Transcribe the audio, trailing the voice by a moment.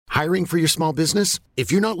Hiring for your small business?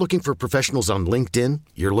 If you're not looking for professionals on LinkedIn,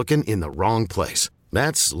 you're looking in the wrong place.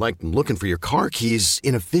 That's like looking for your car keys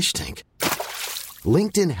in a fish tank.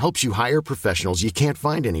 LinkedIn helps you hire professionals you can't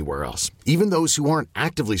find anywhere else, even those who aren't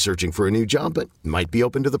actively searching for a new job but might be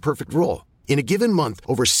open to the perfect role. In a given month,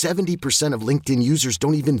 over 70% of LinkedIn users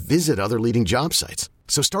don't even visit other leading job sites.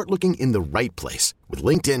 So start looking in the right place. With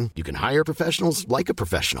LinkedIn, you can hire professionals like a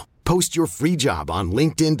professional. Post your free job on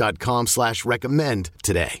linkedin.com/recommend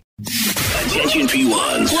today. Attention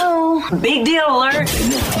P1s. Whoa, big deal alert. And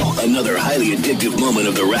now, another highly addictive moment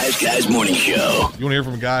of the Rise Guys Morning Show. You want to hear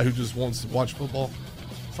from a guy who just wants to watch football?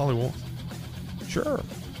 That's all he wants. Sure.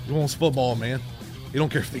 He wants football, man. He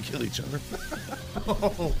don't care if they kill each other.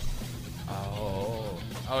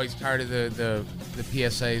 Oh, he's tired of the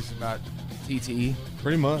PSAs about TTE?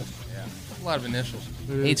 Pretty much. Yeah. A lot of initials.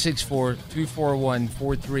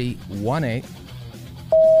 864-241-4318.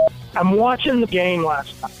 I'm watching the game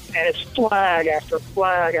last night, and it's flag after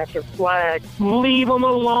flag after flag. Leave them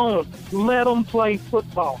alone. Let them play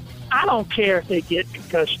football. I don't care if they get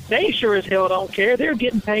concussion. They sure as hell don't care. They're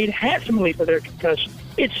getting paid handsomely for their concussion.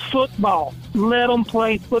 It's football. Let them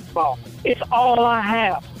play football. It's all I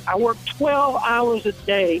have. I work 12 hours a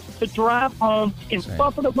day to drive home in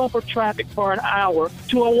bumper-to-bumper traffic for an hour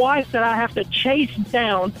to a wife that I have to chase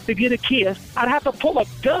down to get a kiss. I'd have to pull a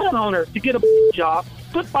gun on her to get a job.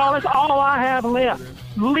 Football is all I have left.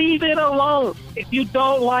 Leave it alone. If you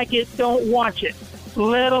don't like it, don't watch it.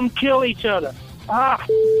 Let them kill each other. You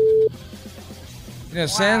know,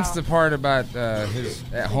 sans the part about his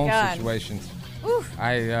at-home situations. Oof.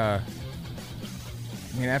 I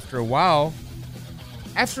mean, after a while,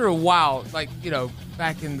 like, you know,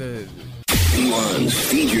 back in the... P1s,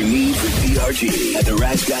 feed your need for DRG at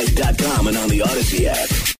theriseguys.com and on the Odyssey app.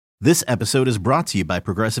 This episode is brought to you by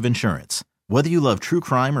Progressive Insurance. Whether you love true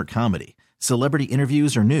crime or comedy, celebrity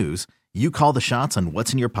interviews or news, you call the shots on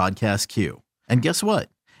what's in your podcast queue. And guess what?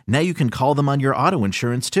 Now you can call them on your auto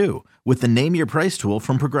insurance too with the Name Your Price tool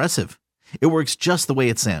from Progressive. It works just the way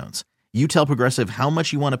it sounds. You tell Progressive how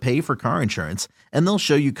much you want to pay for car insurance, and they'll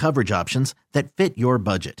show you coverage options that fit your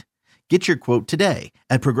budget. Get your quote today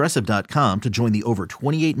at Progressive.com to join the over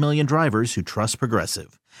 28 million drivers who trust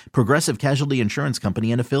Progressive. Progressive Casualty Insurance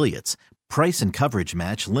Company and Affiliates. Price and coverage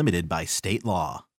match limited by state law.